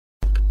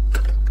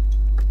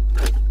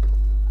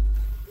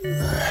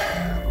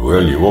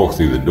Well, you walk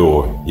through the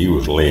door, he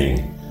was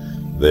laying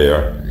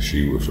there, and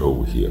she was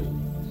over here.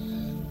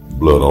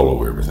 Blood all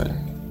over everything.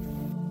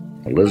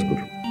 Elizabeth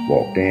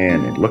walked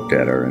in and looked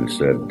at her and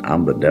said,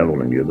 "I'm the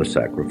devil and you're the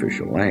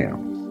sacrificial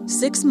lamb."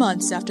 6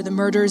 months after the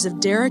murders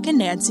of Derek and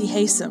Nancy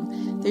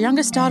Haysom, their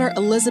youngest daughter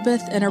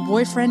Elizabeth and her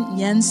boyfriend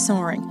Jens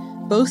Soring,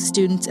 both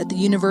students at the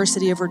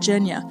University of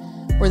Virginia,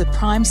 were the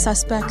prime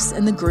suspects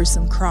in the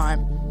gruesome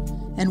crime.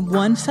 And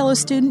one fellow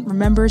student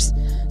remembers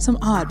some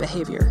odd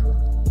behavior.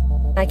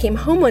 I came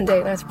home one day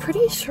and I was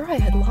pretty sure I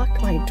had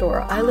locked my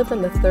door. I lived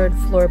on the 3rd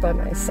floor by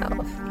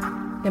myself.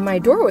 And my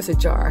door was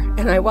ajar.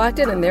 And I walked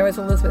in and there was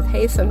Elizabeth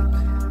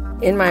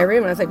Haysom in my room.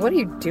 And I was like, "What are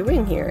you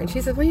doing here?" And she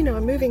said, "Well,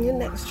 I'm moving in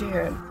next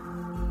year."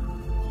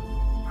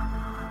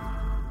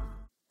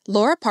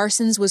 Laura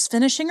Parsons was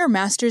finishing her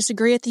master's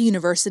degree at the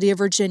University of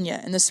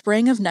Virginia in the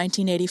spring of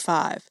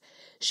 1985.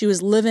 She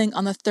was living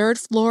on the 3rd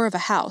floor of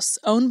a house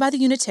owned by the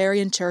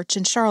Unitarian Church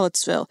in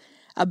Charlottesville,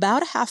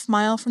 about a half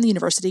mile from the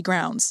university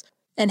grounds.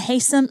 And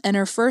Haysom and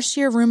her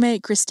first-year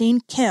roommate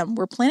Christine Kim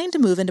were planning to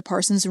move into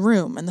Parsons'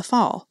 room in the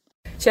fall.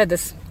 She had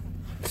this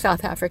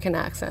South African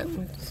accent,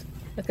 which is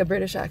like a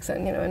British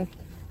accent,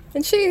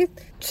 and she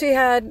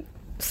had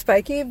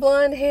spiky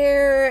blonde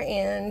hair,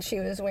 and she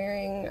was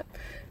wearing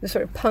the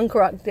sort of punk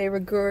rock de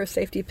rigueur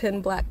safety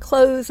pin black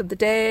clothes of the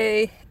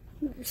day.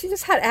 She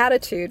just had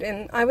attitude,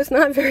 and I was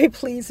not very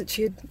pleased that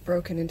she had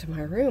broken into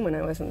my room when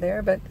I wasn't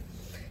there, but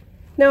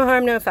no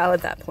harm, no foul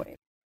at that point.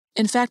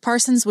 In fact,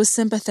 Parsons was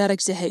sympathetic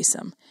to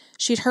Haysom.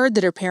 She'd heard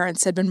that her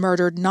parents had been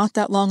murdered not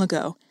that long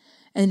ago,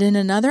 and in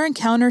another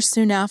encounter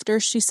soon after,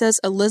 she says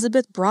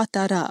Elizabeth brought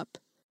that up.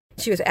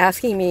 She was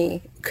asking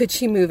me, could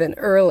she move in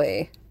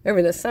early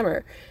over the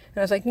summer? And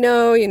I was like,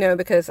 no,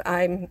 because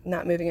I'm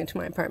not moving into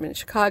my apartment in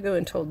Chicago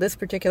until this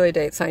particular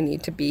date, so I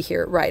need to be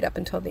here right up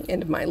until the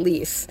end of my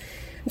lease.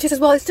 And she says,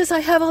 well, it's just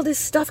I have all this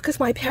stuff because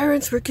my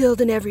parents were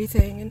killed and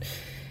everything.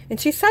 And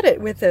she said it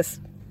with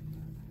this,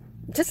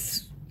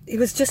 it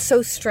was just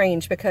so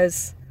strange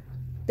because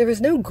there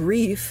was no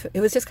grief.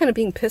 It was just kind of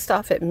being pissed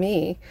off at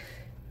me.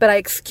 But I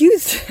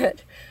excused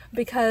it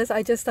because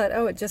I just thought,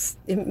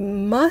 it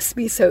must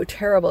be so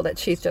terrible that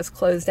she's just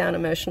closed down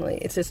emotionally.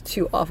 It's just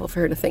too awful for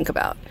her to think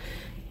about.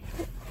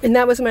 And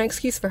that was my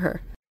excuse for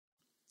her.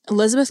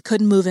 Elizabeth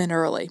couldn't move in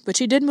early, but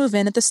she did move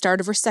in at the start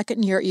of her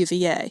second year at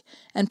UVA,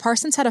 and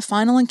Parsons had a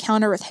final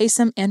encounter with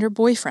Haysom and her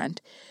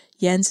boyfriend,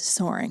 Jens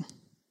Soring.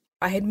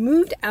 I had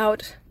moved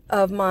out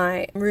of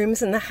my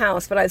rooms in the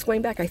house, but I was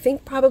going back, I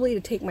think probably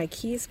to take my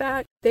keys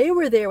back. They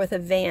were there with a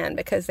van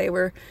because they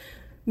were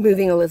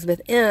moving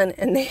Elizabeth in,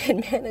 and they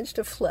had managed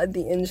to flood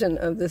the engine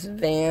of this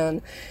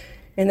van,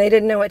 and they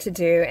didn't know what to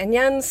do. And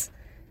Jens,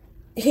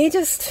 he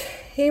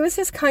was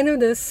just kind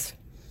of this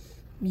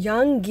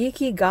young,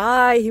 geeky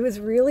guy. He was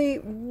really,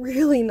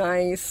 really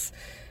nice,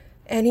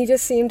 and he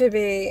just seemed to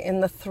be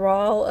in the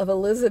thrall of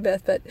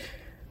Elizabeth, but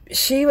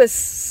she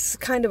was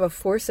kind of a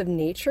force of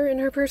nature in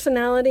her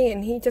personality,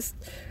 and he just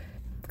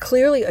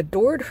clearly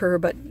adored her,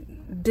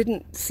 but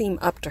didn't seem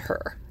up to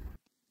her.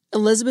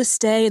 Elizabeth's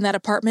stay in that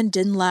apartment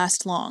didn't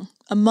last long.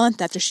 A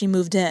month after she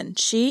moved in,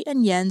 she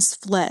and Jens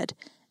fled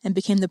and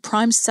became the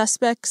prime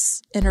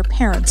suspects in her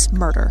parents'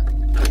 murder.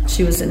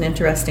 She was an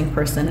interesting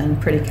person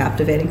and pretty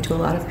captivating to a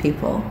lot of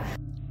people.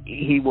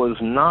 He was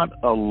not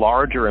a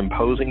large or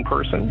imposing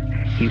person.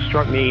 He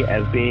struck me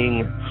as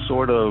being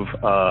sort of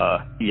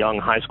a young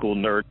high school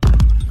nerd.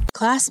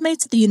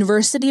 Classmates at the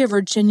University of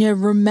Virginia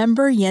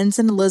remember Jens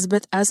and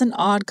Elizabeth as an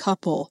odd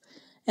couple,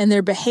 and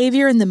their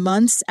behavior in the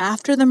months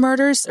after the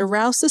murders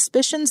aroused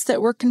suspicions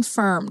that were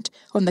confirmed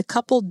when the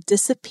couple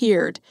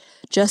disappeared,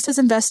 just as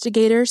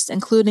investigators,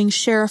 including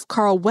Sheriff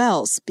Carl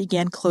Wells,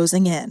 began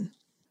closing in.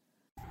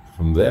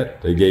 From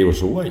that, they gave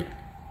us away.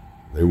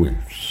 They went,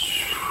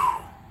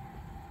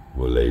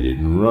 well, they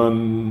didn't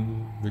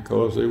run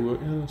because they were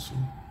innocent.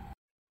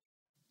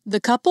 The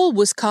couple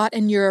was caught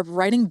in Europe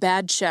writing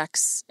bad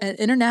checks. An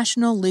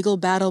international legal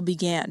battle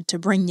began to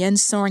bring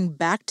Jens Soring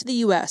back to the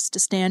U.S. to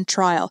stand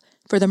trial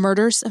for the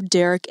murders of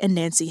Derek and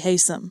Nancy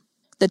Haysom.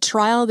 The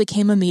trial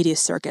became a media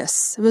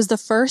circus. It was the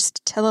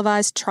first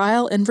televised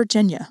trial in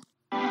Virginia.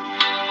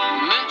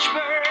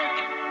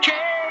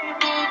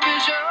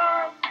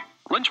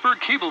 Lynchburg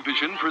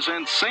Cablevision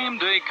presents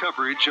same-day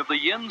coverage of the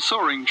Jens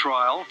Soring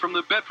trial from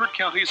the Bedford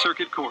County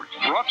Circuit Court.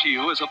 Brought to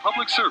you as a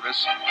public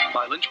service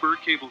by Lynchburg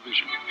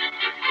Cablevision.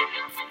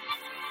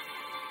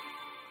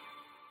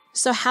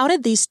 So how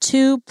did these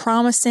two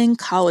promising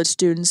college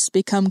students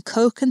become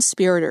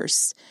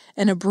co-conspirators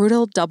in a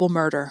brutal double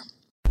murder?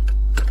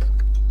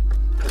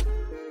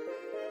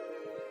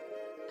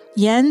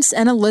 Jens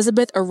and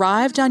Elizabeth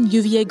arrived on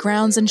UVA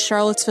grounds in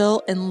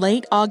Charlottesville in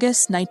late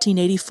August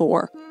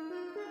 1984.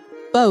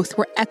 Both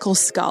were Eccles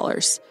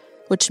scholars,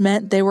 which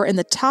meant they were in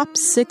the top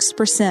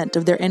 6%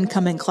 of their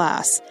incoming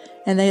class,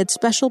 and they had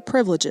special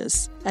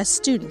privileges as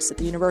students at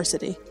the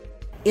university.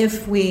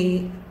 If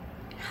we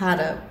had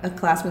a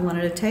class we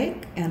wanted to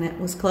take and it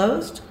was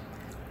closed,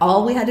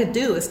 all we had to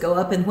do is go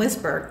up and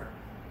whisper,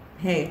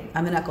 hey,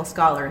 I'm an Eccles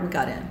scholar, and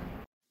got in.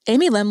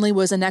 Amy Lemley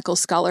was an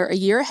Eccles Scholar a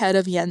year ahead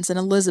of Jens and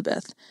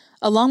Elizabeth.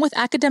 Along with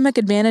academic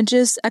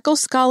advantages, Eccles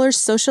Scholars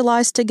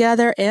socialized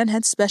together and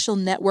had special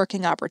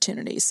networking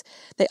opportunities.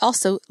 They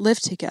also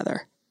lived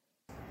together.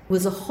 It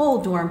was a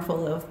whole dorm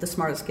full of the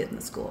smartest kid in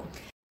the school.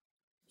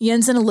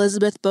 Jens and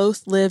Elizabeth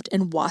both lived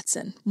in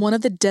Watson, one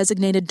of the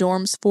designated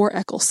dorms for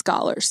Eccles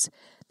Scholars.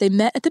 They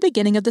met at the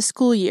beginning of the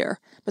school year,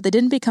 but they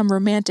didn't become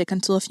romantic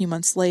until a few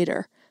months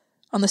later.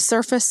 On the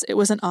surface, it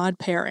was an odd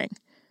pairing.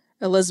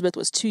 Elizabeth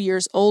was 2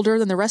 years older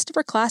than the rest of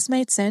her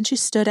classmates, and she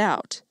stood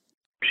out.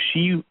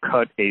 She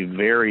cut a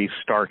very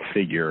stark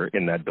figure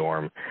in that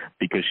dorm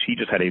because she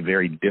just had a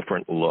very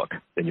different look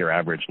than your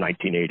average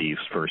 1980s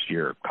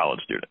first-year college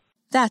student.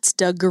 That's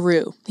Doug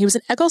Garou. He was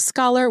an Eccles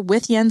Scholar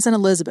with Jens and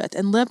Elizabeth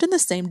and lived in the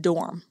same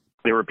dorm.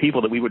 There were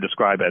people that we would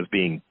describe as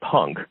being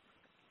punk.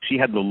 She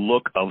had the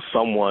look of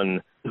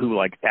someone who,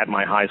 like, at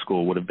my high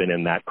school would have been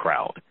in that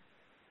crowd.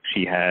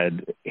 She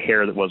had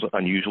hair that was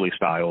unusually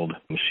styled.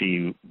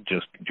 She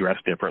just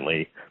dressed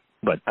differently.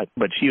 But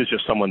she was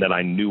just someone that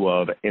I knew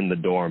of in the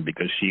dorm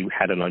because she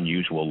had an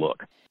unusual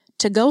look.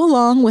 To go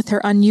along with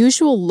her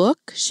unusual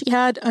look, she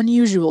had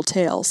unusual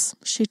tales.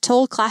 She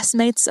told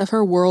classmates of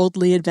her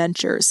worldly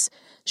adventures.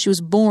 She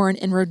was born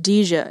in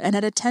Rhodesia and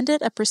had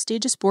attended a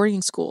prestigious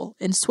boarding school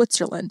in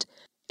Switzerland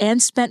and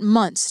spent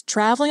months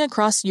traveling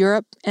across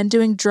Europe and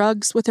doing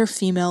drugs with her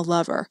female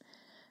lover.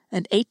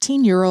 And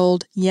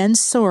 18-year-old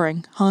Jens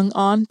Soering hung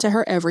on to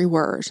her every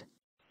word.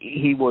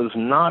 He was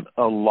not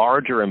a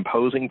large or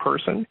imposing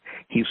person.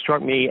 He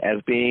struck me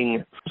as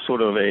being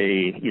sort of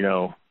a,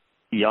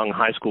 young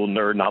high school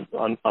nerd, not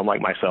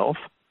unlike myself.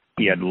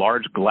 He had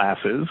large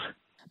glasses.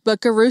 But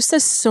Garou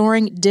says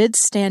Soering did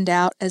stand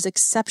out as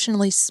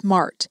exceptionally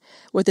smart,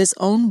 with his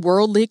own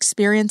worldly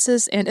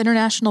experiences and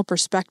international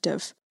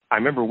perspective. I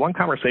remember one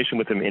conversation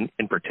with him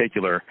in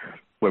particular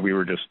where we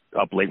were just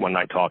up late one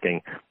night talking,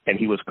 and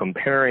he was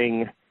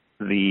comparing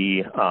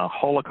the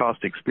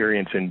Holocaust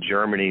experience in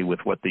Germany with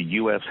what the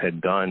U.S.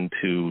 had done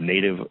to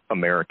Native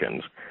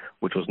Americans,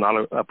 which was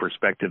not a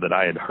perspective that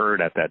I had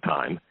heard at that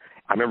time.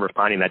 I remember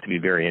finding that to be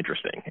very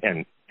interesting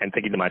and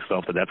thinking to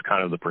myself that that's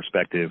kind of the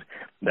perspective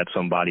that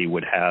somebody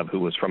would have who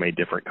was from a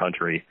different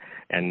country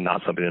and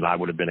not something that I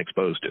would have been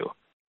exposed to.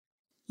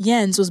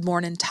 Jens was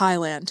born in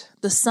Thailand,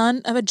 the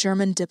son of a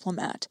German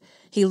diplomat.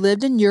 He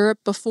lived in Europe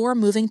before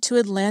moving to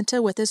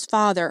Atlanta with his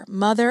father,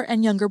 mother,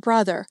 and younger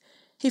brother.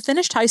 He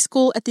finished high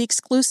school at the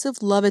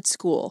exclusive Lovett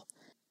School.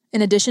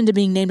 In addition to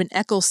being named an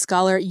Eccles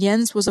Scholar,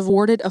 Jens was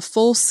awarded a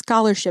full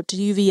scholarship to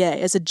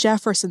UVA as a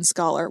Jefferson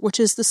Scholar, which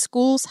is the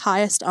school's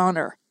highest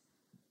honor.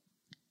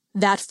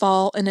 That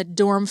fall, in a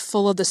dorm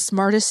full of the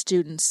smartest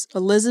students,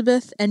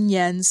 Elizabeth and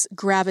Jens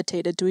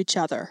gravitated to each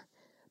other,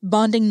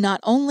 bonding not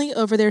only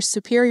over their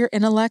superior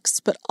intellects,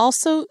 but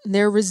also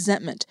their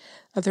resentment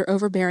of their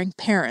overbearing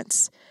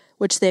parents,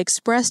 which they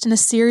expressed in a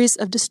series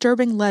of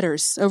disturbing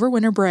letters over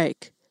winter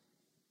break.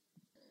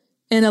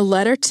 In a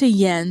letter to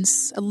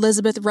Jens,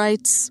 Elizabeth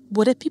writes,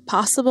 "Would it be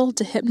possible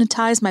to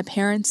hypnotize my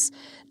parents,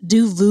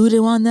 do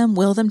voodoo on them,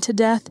 will them to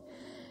death?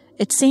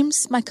 It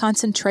seems my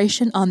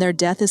concentration on their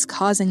death is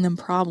causing them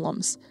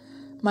problems.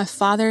 My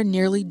father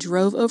nearly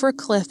drove over a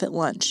cliff at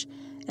lunch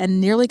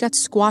and nearly got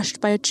squashed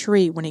by a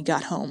tree when he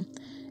got home,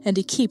 and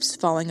he keeps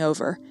falling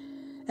over.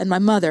 And my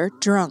mother,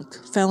 drunk,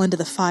 fell into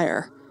the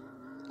fire.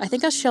 I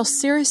think I shall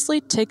seriously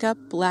take up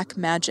black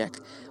magic.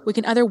 We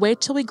can either wait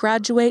till we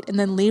graduate and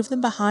then leave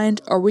them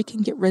behind, or we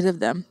can get rid of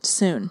them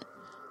soon.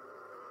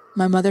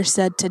 My mother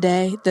said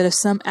today that if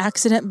some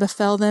accident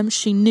befell them,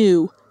 she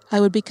knew I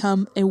would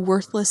become a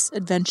worthless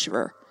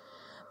adventurer.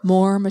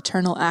 More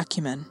maternal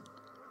acumen."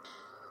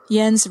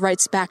 Jens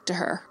writes back to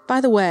her,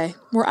 "By the way,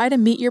 were I to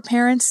meet your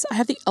parents, I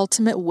have the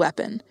ultimate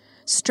weapon.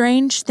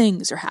 Strange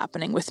things are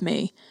happening with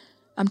me.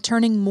 I'm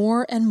turning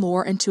more and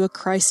more into a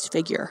Christ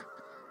figure.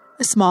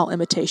 A small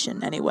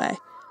imitation, anyway.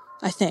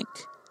 I think.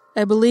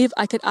 I believe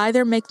I could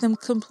either make them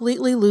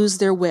completely lose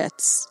their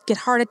wits, get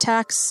heart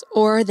attacks,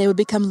 or they would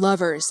become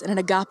lovers in an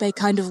agape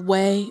kind of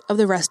way of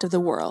the rest of the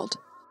world."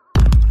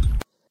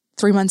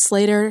 3 months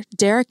later,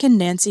 Derek and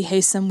Nancy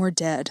Haysom were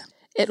dead.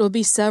 It would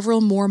be several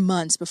more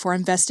months before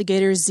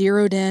investigators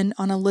zeroed in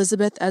on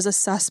Elizabeth as a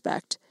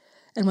suspect,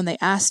 and when they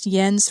asked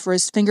Jens for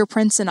his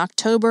fingerprints in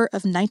October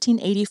of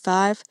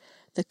 1985,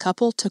 the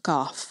couple took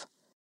off.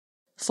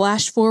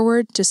 Flash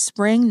forward to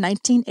spring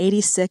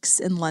 1986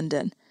 in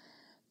London.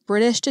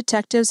 British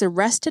detectives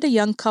arrested a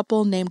young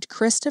couple named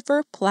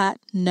Christopher Platt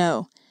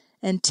No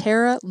and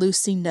Tara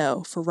Lucy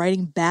No for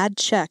writing bad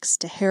checks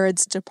to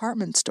Harrods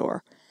department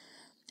store.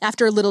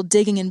 After a little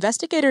digging,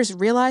 investigators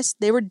realized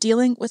they were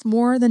dealing with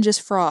more than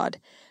just fraud.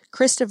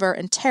 Christopher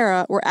and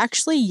Tara were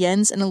actually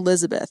Jens and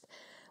Elizabeth.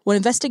 When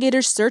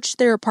investigators searched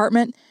their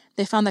apartment,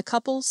 they found the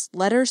couple's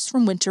letters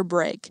from winter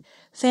break,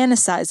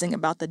 fantasizing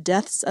about the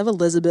deaths of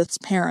Elizabeth's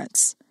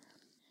parents.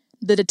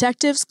 The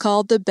detectives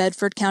called the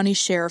Bedford County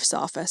Sheriff's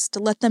Office to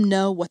let them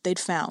know what they'd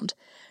found.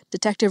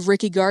 Detective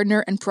Ricky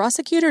Gardner and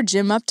prosecutor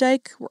Jim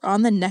Updike were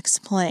on the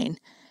next plane,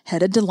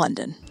 headed to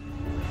London.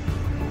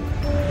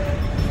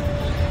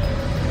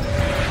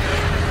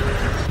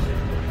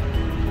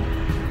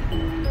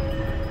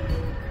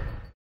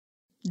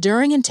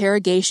 During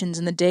interrogations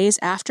in the days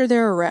after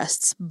their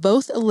arrests,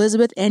 both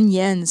Elizabeth and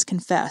Jens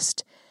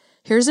confessed.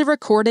 Here's a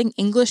recording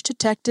English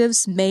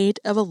detectives made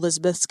of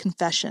Elizabeth's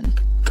confession.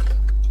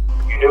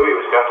 You knew he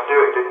was going to do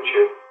it, didn't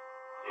you?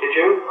 Did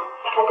you?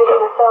 I did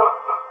it myself.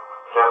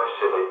 That was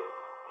silly.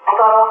 I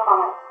got off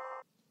on it.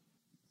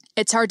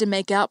 It's hard to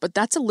make out, but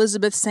that's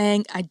Elizabeth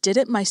saying, I did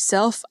it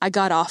myself, I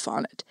got off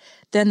on it.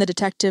 Then the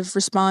detective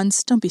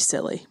responds, don't be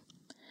silly.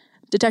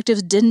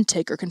 Detectives didn't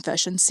take her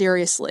confession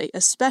seriously,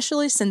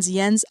 especially since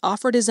Jens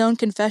offered his own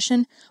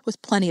confession with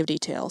plenty of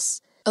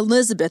details.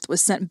 Elizabeth was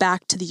sent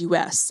back to the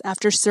U.S.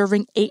 after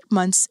serving 8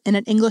 months in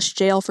an English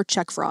jail for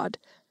check fraud.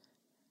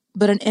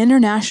 But an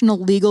international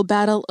legal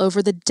battle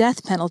over the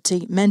death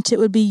penalty meant it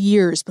would be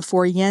years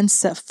before Jens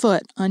set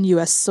foot on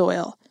U.S.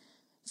 soil.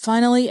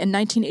 Finally, in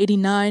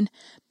 1989,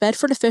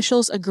 Bedford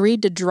officials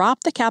agreed to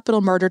drop the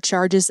capital murder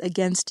charges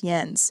against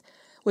Jens,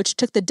 which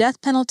took the death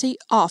penalty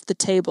off the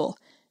table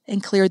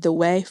and cleared the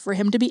way for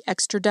him to be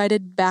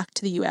extradited back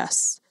to the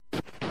U.S.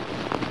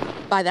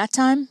 By that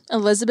time,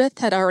 Elizabeth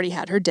had already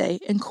had her day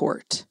in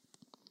court.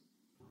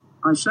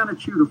 I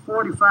sentence you to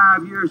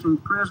 45 years in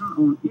prison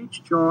on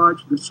each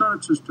charge. The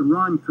sentence is to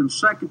run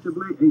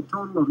consecutively a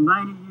total of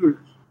 90 years.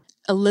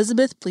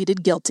 Elizabeth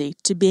pleaded guilty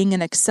to being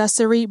an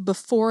accessory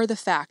before the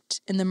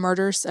fact in the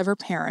murders of her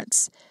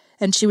parents,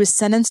 and she was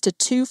sentenced to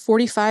 2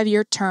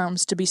 45-year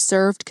terms to be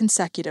served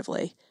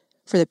consecutively.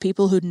 For the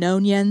people who'd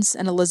known Jens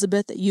and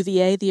Elizabeth at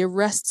UVA, the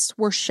arrests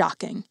were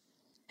shocking.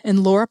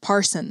 And Laura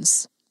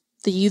Parsons,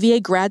 the UVA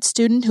grad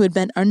student who had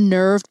been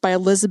unnerved by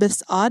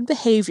Elizabeth's odd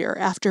behavior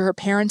after her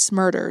parents'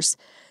 murders,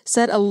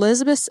 said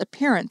Elizabeth's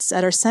appearance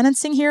at her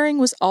sentencing hearing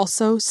was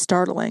also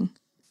startling.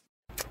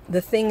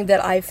 The thing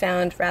that I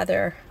found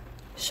rather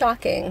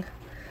shocking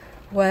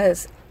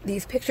was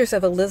these pictures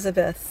of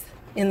Elizabeth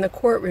in the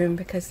courtroom,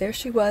 because there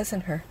she was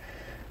in her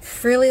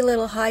frilly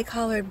little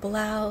high-collared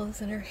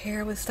blouse, and her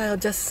hair was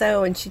styled just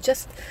so, and she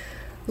just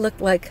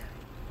looked like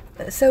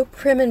so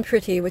prim and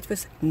pretty, which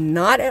was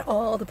not at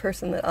all the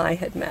person that I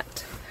had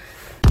met.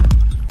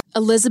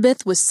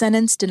 Elizabeth was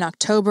sentenced in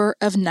October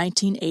of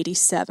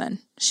 1987.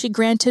 She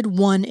granted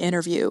one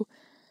interview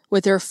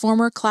with her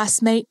former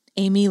classmate,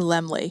 Amy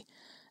Lemley,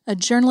 a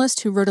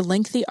journalist who wrote a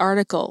lengthy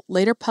article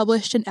later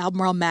published in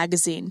Albemarle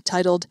magazine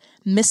titled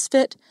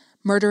Misfit,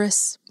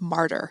 Murderous,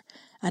 Martyr,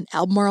 an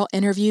Albemarle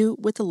interview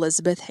with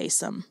Elizabeth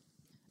Haysom.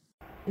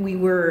 We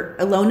were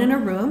alone in a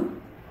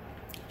room.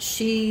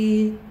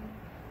 She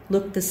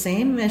looked the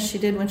same as she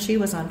did when she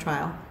was on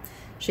trial.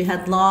 She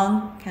had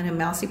long, kind of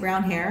mousy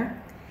brown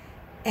hair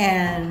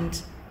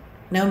and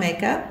no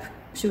makeup.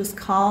 She was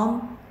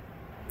calm.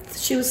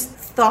 She was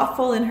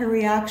thoughtful in her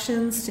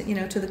reactions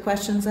to the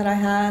questions that I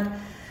had.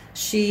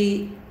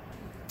 She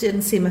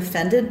didn't seem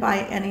offended by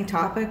any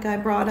topic I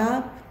brought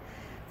up.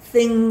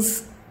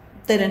 Things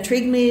that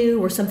intrigued me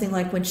were something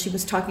like when she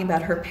was talking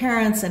about her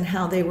parents and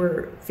how they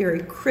were very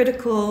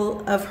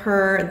critical of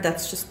her, and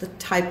that's just the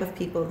type of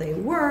people they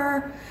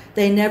were.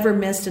 They never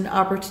missed an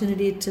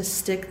opportunity to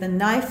stick the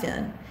knife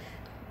in,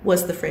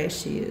 was the phrase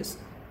she used.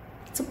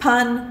 It's a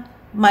pun.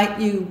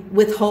 Might you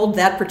withhold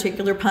that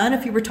particular pun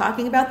if you were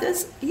talking about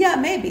this? Yeah,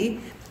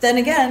 maybe. Then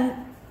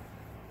again,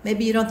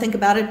 maybe you don't think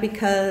about it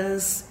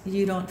because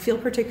you don't feel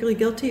particularly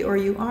guilty or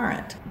you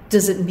aren't.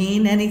 Does it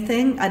mean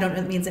anything? I don't know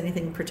if it means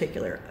anything in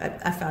particular.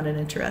 I found it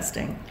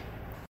interesting.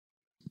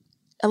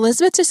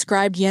 Elizabeth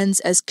described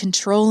Jens as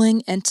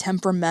controlling and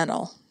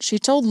temperamental. She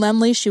told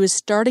Lemley she was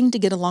starting to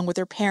get along with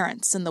her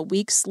parents in the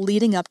weeks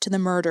leading up to the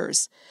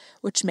murders,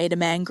 which made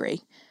him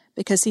angry,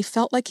 because he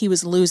felt like he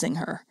was losing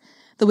her.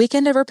 The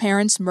weekend of her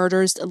parents'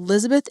 murders,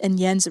 Elizabeth and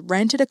Jens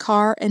rented a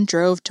car and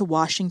drove to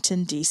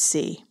Washington,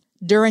 D.C.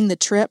 During the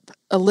trip,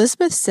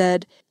 Elizabeth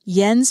said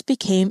Jens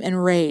became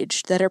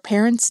enraged that her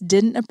parents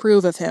didn't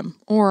approve of him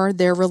or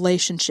their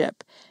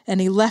relationship, and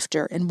he left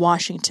her in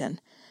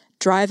Washington,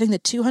 driving the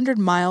 200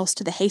 miles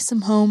to the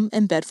Haysom home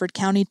in Bedford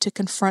County to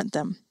confront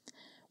them.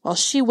 While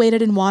she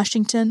waited in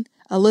Washington,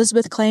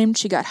 Elizabeth claimed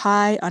she got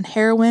high on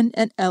heroin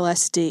and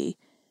LSD.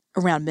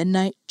 Around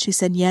midnight, she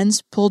said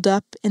Jens pulled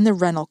up in the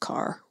rental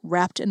car,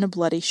 wrapped in a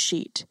bloody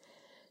sheet.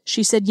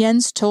 She said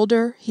Jens told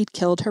her he'd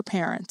killed her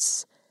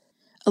parents.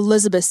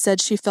 Elizabeth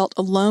said she felt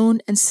alone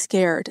and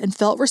scared and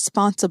felt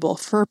responsible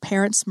for her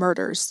parents'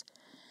 murders,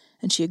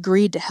 and she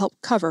agreed to help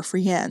cover for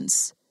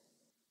Jens.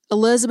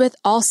 Elizabeth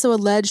also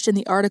alleged in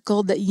the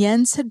article that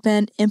Jens had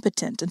been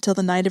impotent until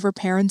the night of her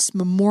parents'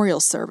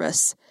 memorial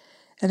service,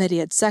 and that he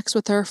had sex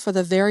with her for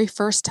the very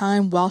first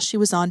time while she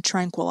was on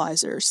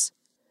tranquilizers.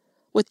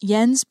 With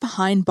Jens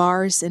behind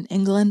bars in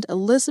England,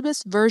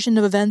 Elizabeth's version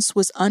of events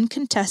was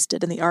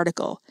uncontested in the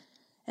article,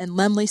 and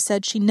Lemley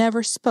said she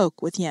never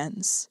spoke with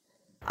Jens.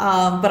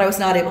 But I was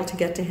not able to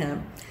get to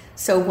him.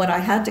 So what I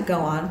had to go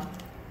on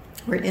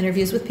were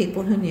interviews with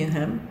people who knew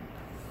him,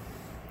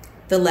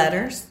 the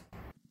letters.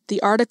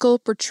 The article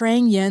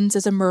portraying Jens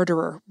as a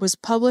murderer was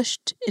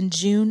published in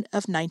June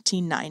of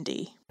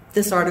 1990.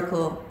 This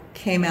article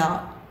came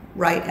out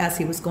right as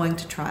he was going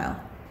to trial,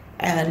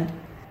 and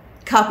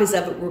copies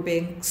of it were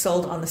being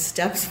sold on the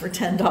steps for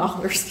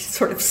 $10,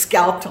 sort of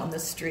scalped on the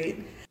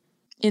street.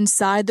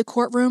 Inside the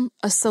courtroom,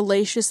 a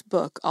salacious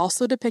book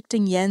also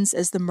depicting Jens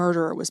as the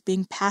murderer was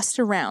being passed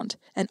around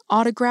and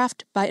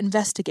autographed by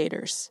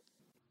investigators.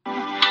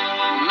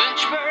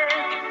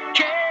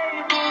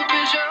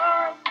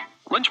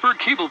 Lynchburg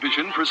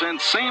Cablevision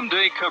presents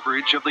same-day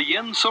coverage of the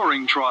Jens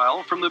Soering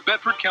trial from the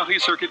Bedford County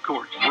Circuit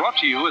Court. Brought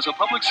to you as a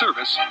public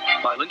service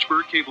by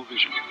Lynchburg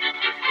Cablevision.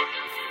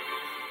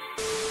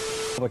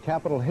 The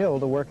Capitol Hill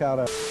to work out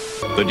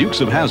The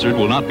Dukes of Hazzard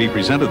will not be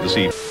presented this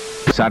evening.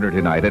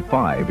 Saturday night at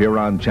 5 here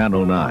on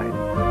Channel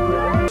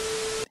 9.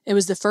 It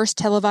was the first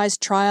televised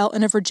trial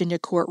in a Virginia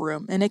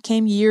courtroom, and it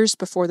came years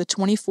before the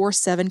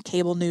 24/7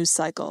 cable news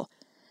cycle.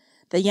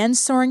 The Jens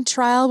Soering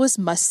trial was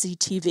must-see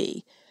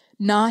TV,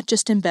 not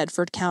just in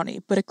Bedford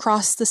County, but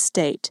across the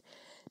state.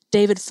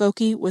 David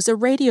Foulke was a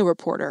radio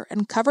reporter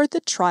and covered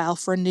the trial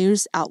for a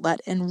news outlet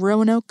in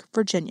Roanoke,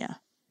 Virginia.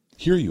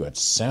 Here you had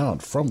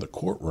sound from the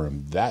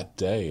courtroom that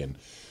day, and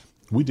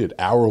we did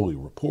hourly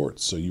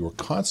reports, so you were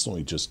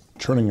constantly just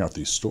churning out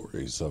these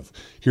stories of,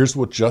 here's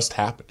what just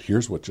happened,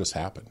 here's what just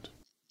happened.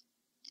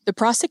 The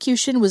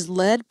prosecution was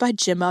led by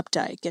Jim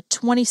Updike. At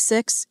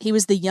 26, he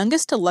was the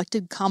youngest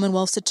elected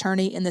Commonwealth's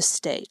attorney in the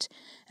state,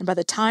 and by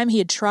the time he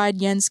had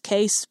tried Jens'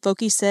 case,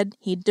 Foulke said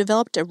he'd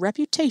developed a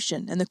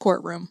reputation in the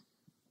courtroom.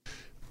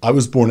 I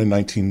was born in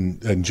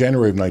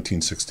January of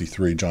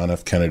 1963. John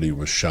F. Kennedy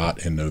was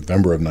shot in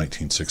November of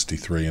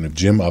 1963, and if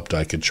Jim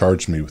Updike had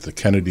charged me with the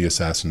Kennedy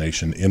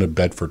assassination in a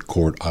Bedford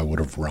court, I would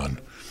have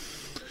run.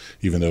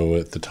 Even though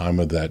at the time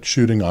of that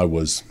shooting, I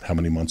was how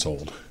many months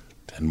old?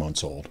 10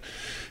 months old.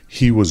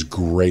 He was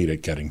great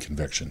at getting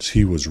convictions.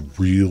 He was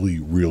really,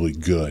 really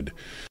good.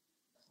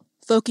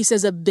 Foulke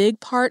says a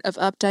big part of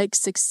Updike's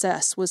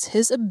success was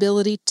his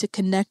ability to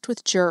connect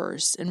with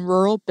jurors in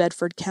rural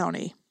Bedford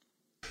County.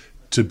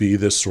 To be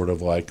this sort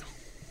of like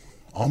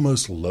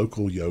almost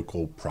local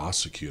yokel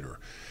prosecutor.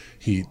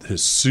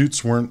 His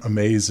suits weren't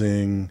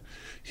amazing.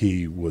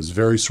 He was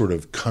very sort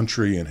of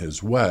country in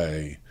his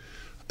way.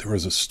 There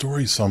was a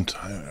story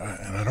sometime,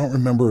 and I don't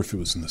remember if it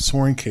was in the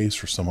Soering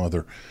case or some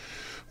other,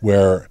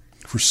 where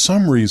for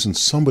some reason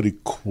somebody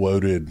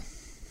quoted,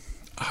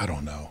 I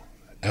don't know,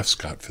 F.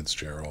 Scott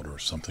Fitzgerald or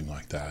something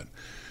like that.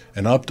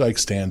 And Updike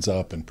stands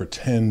up and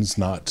pretends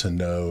not to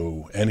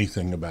know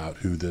anything about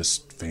who this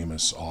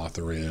famous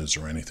author is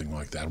or anything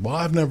like that. Well,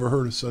 I've never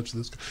heard of such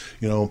this,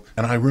 And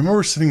I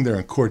remember sitting there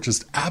in court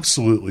just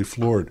absolutely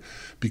floored,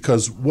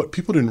 because what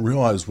people didn't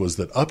realize was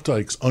that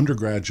Updike's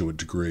undergraduate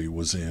degree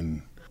was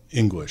in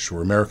English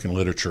or American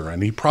literature,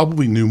 and he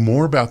probably knew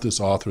more about this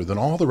author than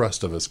all the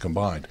rest of us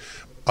combined.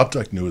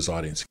 Updike knew his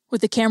audience. With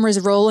the cameras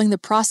rolling, the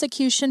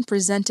prosecution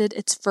presented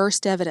its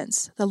first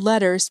evidence, the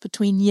letters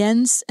between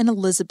Jens and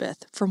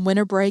Elizabeth from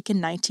winter break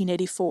in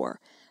 1984,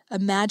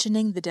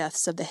 imagining the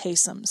deaths of the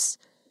Haysoms.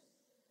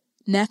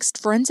 Next,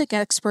 forensic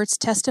experts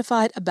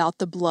testified about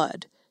the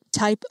blood,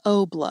 type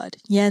O blood,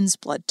 Jens'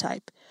 blood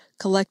type,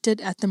 collected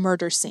at the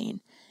murder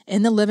scene,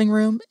 in the living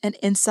room and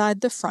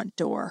inside the front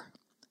door.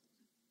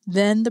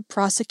 Then the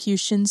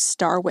prosecution's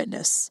star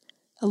witness,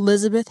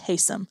 Elizabeth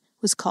Haysom,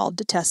 was called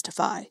to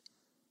testify.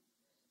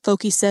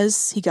 Foulke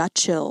says he got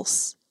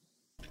chills.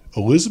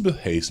 Elizabeth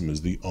Haysom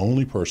is the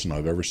only person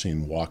I've ever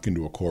seen walk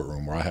into a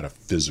courtroom where I had a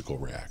physical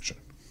reaction.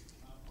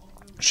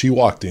 She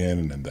walked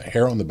in, and the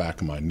hair on the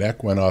back of my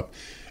neck went up,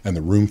 and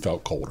the room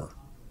felt colder.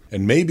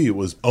 And maybe it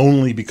was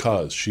only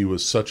because she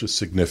was such a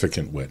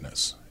significant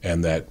witness,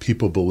 and that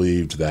people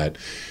believed that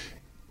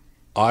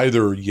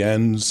either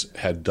Jens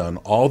had done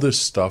all this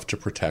stuff to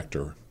protect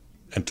her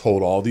and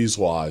told all these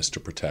lies to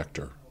protect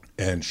her,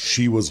 and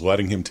she was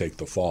letting him take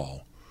the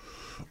fall,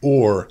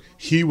 or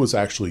he was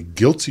actually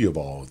guilty of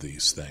all of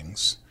these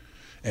things,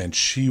 and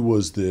she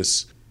was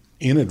this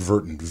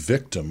inadvertent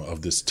victim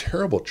of this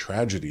terrible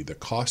tragedy that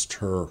cost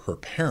her her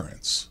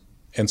parents.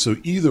 And so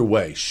either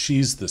way,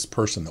 she's this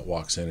person that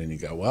walks in and you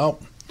go, well,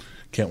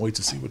 can't wait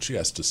to see what she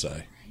has to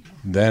say.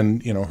 Then,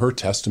 her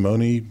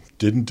testimony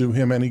didn't do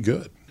him any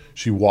good.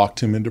 She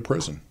walked him into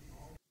prison.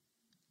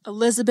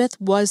 Elizabeth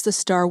was the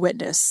star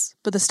witness,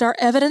 but the star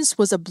evidence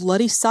was a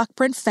bloody sock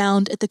print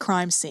found at the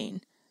crime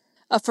scene.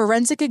 A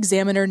forensic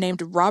examiner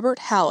named Robert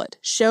Hallett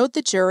showed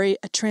the jury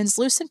a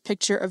translucent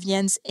picture of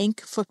Jens'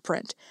 ink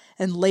footprint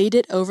and laid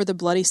it over the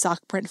bloody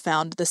sock print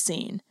found at the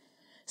scene,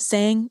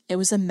 saying it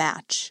was a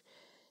match.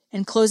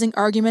 In closing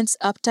arguments,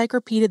 Updike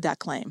repeated that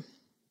claim.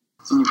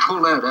 And you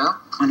pull that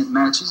out, and it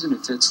matches, and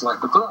it fits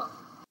like a glove.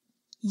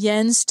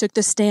 Jens took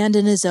the stand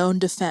in his own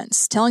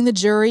defense, telling the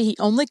jury he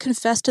only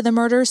confessed to the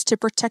murders to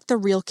protect the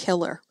real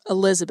killer,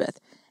 Elizabeth,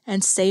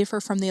 and save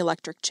her from the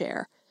electric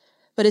chair.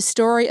 But his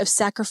story of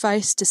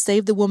sacrifice to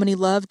save the woman he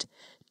loved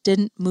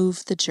didn't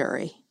move the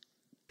jury.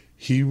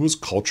 He was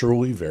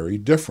culturally very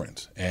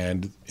different,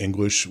 and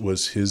English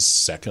was his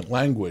second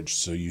language.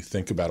 So you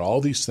think about all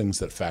these things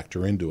that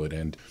factor into it.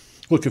 And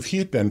look, if he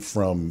had been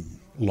from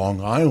Long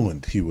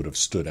Island, he would have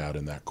stood out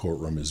in that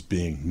courtroom as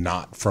being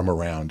not from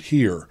around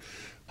here.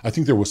 I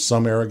think there was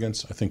some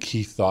arrogance. I think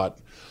he thought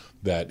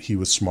that he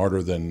was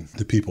smarter than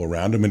the people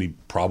around him, and he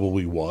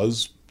probably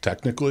was,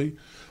 technically.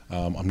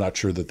 I'm not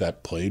sure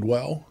that played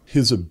well.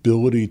 His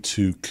ability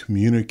to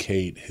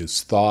communicate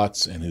his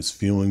thoughts and his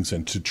feelings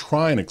and to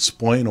try and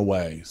explain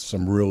away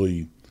some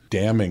really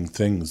damning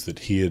things that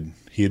he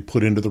had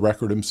put into the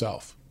record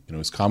himself.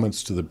 His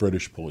comments to the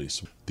British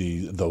police,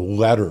 the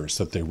letters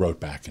that they wrote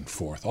back and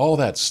forth, all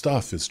that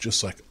stuff is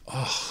just like,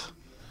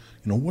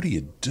 what are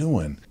you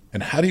doing?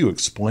 And how do you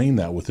explain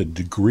that with a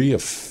degree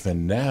of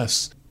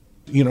finesse?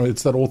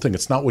 It's that old thing.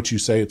 It's not what you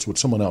say, it's what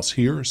someone else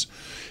hears.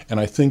 And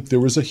I think there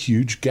was a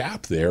huge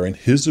gap there in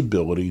his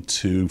ability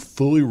to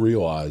fully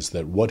realize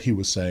that what he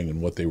was saying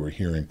and what they were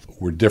hearing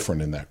were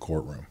different in that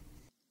courtroom.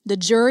 The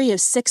jury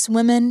of 6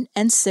 women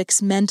and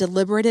 6 men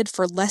deliberated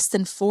for less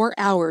than 4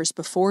 hours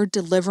before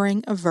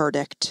delivering a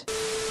verdict.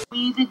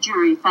 We, the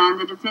jury, find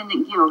the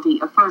defendant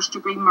guilty of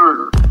first-degree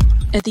murder.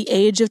 At the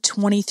age of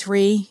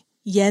 23,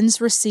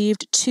 Jens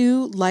received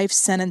 2 life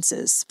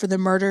sentences for the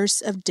murders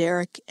of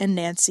Derek and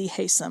Nancy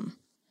Haysom.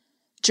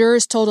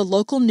 Jurors told a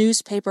local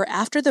newspaper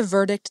after the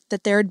verdict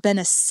that there had been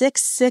a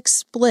 6-6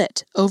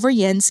 split over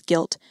Jens'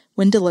 guilt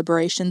when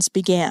deliberations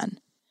began.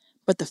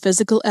 But the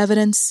physical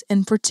evidence,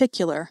 in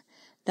particular,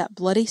 that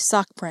bloody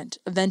sock print,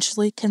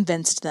 eventually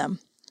convinced them.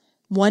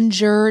 One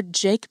juror,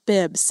 Jake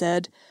Bibb,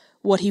 said,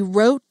 "What he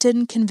wrote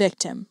didn't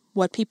convict him.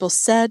 What people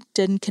said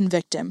didn't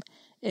convict him.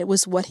 It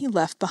was what he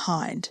left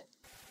behind."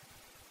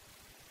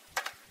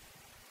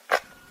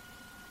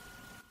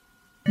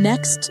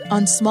 Next,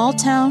 on Small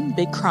Town,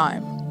 Big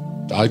Crime.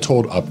 I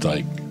told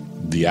Updike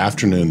the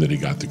afternoon that he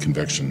got the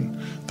conviction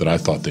that I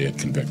thought they had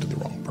convicted the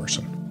wrong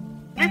person.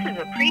 This is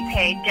a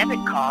prepaid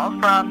debit call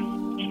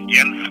from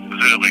Jens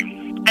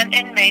Zierling, an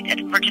inmate at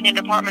Virginia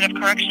Department of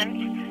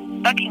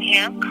Corrections,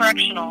 Buckingham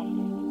Correctional.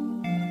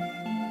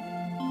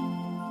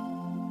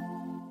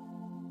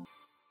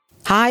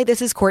 Hi,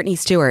 this is Courtney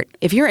Stewart.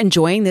 If you're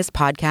enjoying this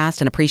podcast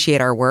and appreciate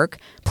our work,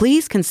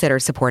 please consider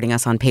supporting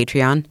us on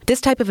Patreon.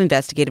 This type of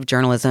investigative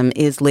journalism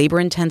is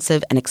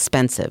labor-intensive and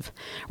expensive.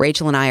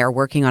 Rachel and I are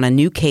working on a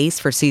new case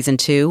for Season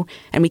 2,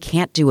 and we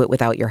can't do it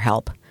without your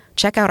help.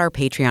 Check out our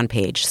Patreon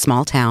page,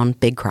 Small Town,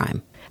 Big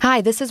Crime.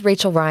 Hi, this is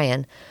Rachel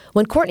Ryan.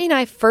 When Courtney and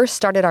I first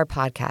started our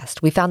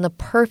podcast, we found the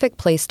perfect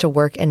place to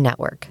work and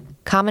network,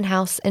 Common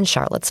House in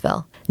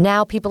Charlottesville.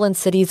 Now people in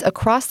cities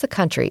across the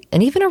country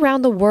and even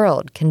around the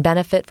world can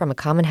benefit from a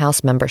Common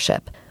House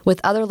membership. With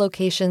other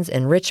locations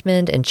in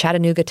Richmond and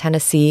Chattanooga,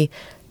 Tennessee,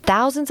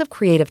 thousands of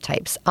creative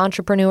types,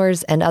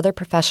 entrepreneurs, and other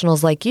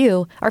professionals like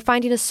you are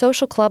finding a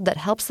social club that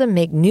helps them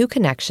make new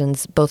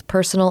connections, both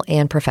personal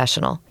and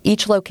professional.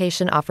 Each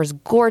location offers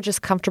gorgeous,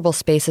 comfortable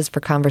spaces for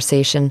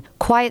conversation,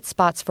 quiet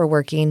spots for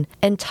working,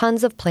 and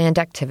tons of planned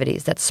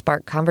activities that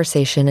spark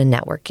conversation and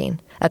networking.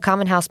 A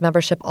Common House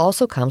membership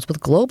also comes with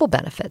global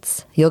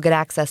benefits. You'll get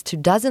access to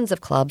dozens of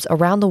clubs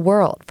around the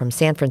world, from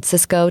San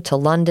Francisco to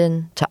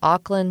London to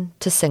Auckland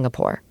to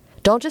Singapore.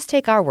 Don't just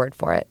take our word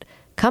for it.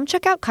 Come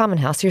check out Common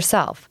House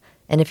yourself.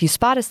 And if you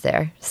spot us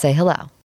there, say hello.